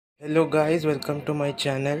Hello guys, welcome to my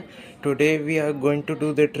channel. Today we are going to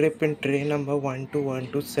do the trip in train number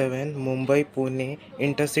 12127 Mumbai Pune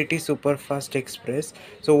Intercity Superfast Express.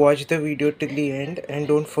 So watch the video till the end and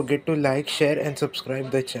don't forget to like, share and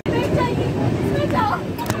subscribe the channel.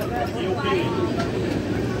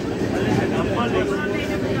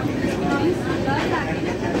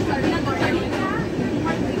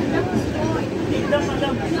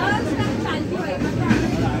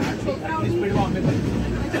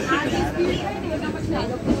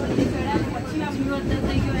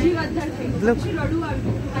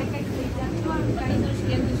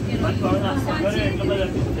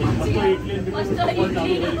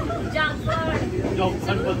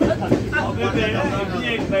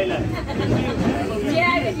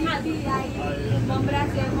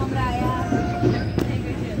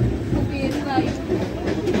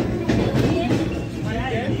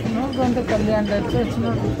 Kalyan it's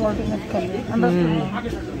not reporting at कल्याण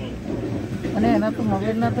मैंने तो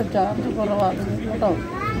mobile ना तो charge करवा बताओ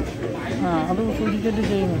हाँ अब सूचित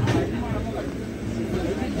चाहिए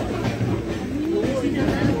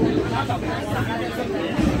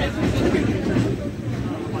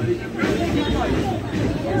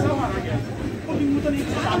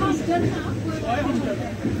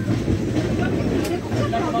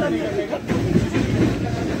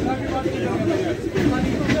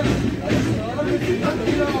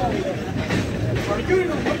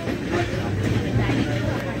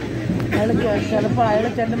ചിലപ്പോൾ അയാൾ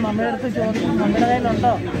ചെന്ന് മമ്മിയുടെ അടുത്ത് ചോദിക്കും മമ്മിയുടെ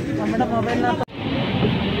കയ്യിലുണ്ടോ നമ്മുടെ മൊബൈലിനകത്ത്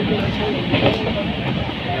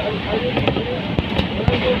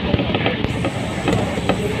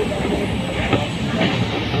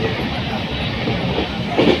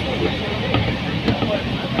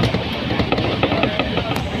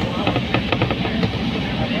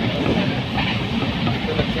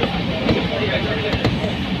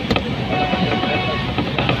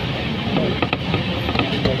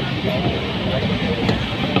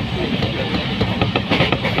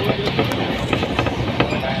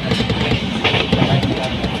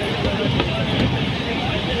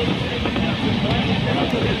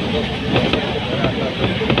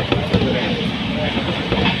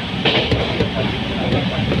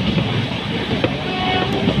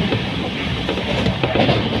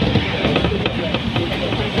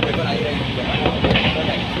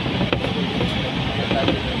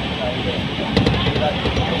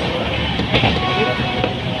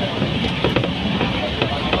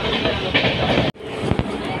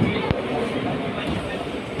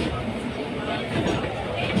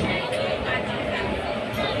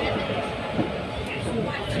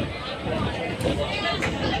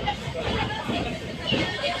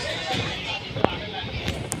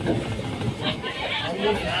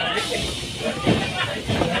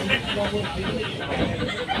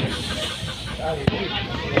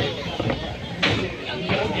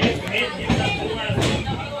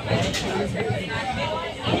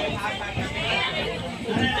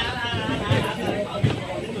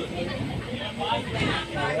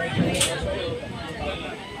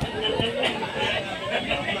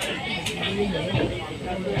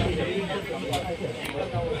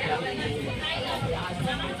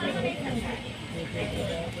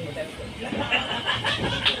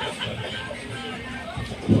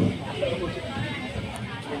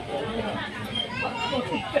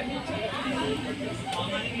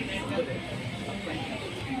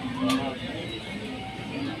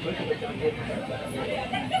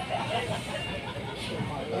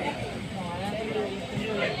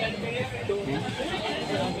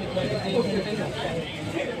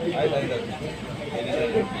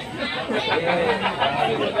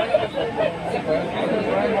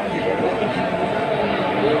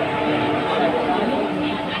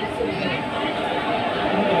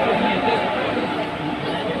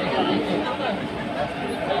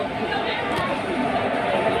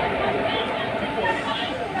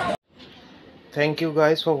Thank you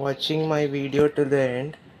guys for watching my video till the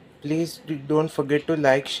end. Please don't forget to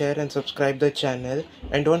like, share and subscribe the channel,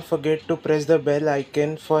 and don't forget to press the bell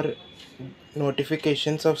icon for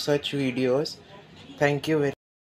notifications of such videos. Thank you very much.